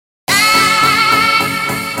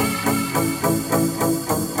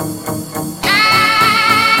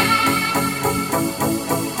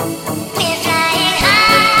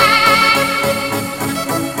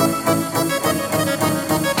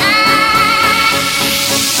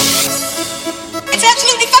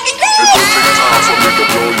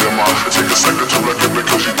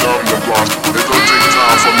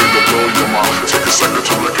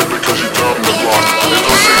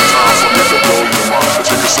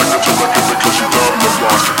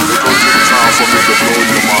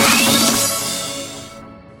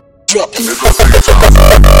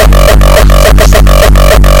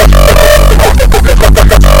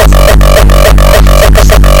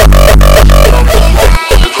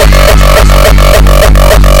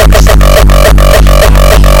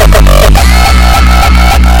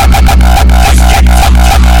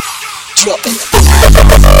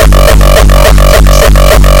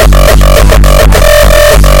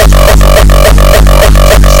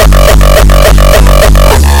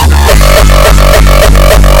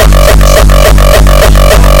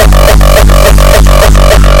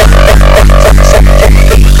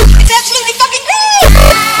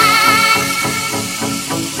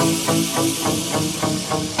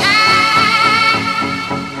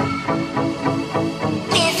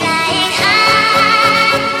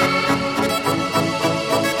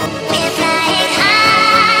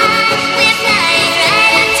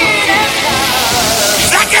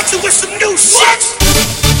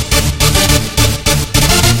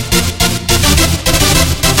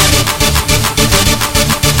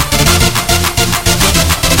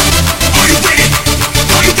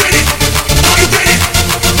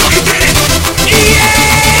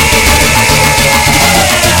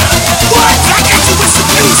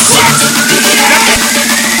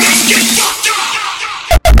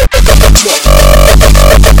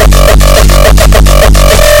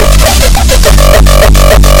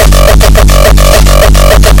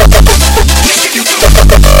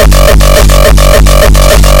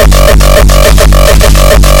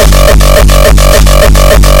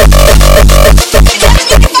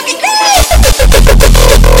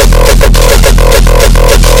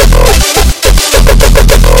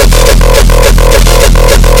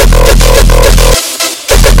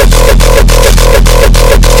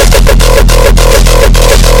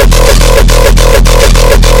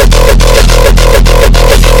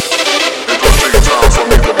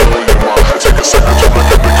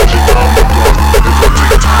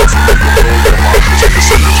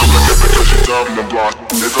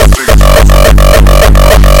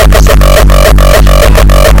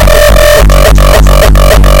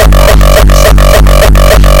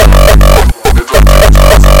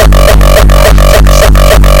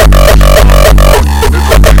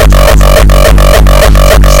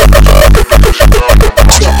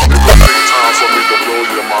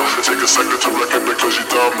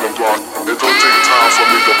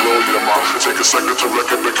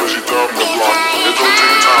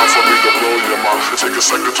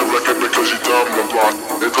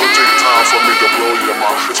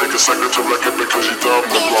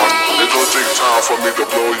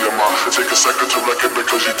It take a second to wreck it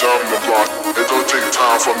because you dumb the block. It don't take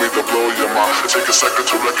time for me to blow your mind. It take a second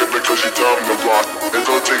to wreck it because you dumb the block. It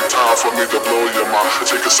don't take time for me to blow your mind. It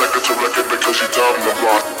take a second to wreck it because you dumb the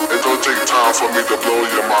block. It don't take time for me to blow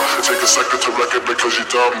your mind. It take a second to wreck it because you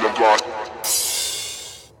dumb the block.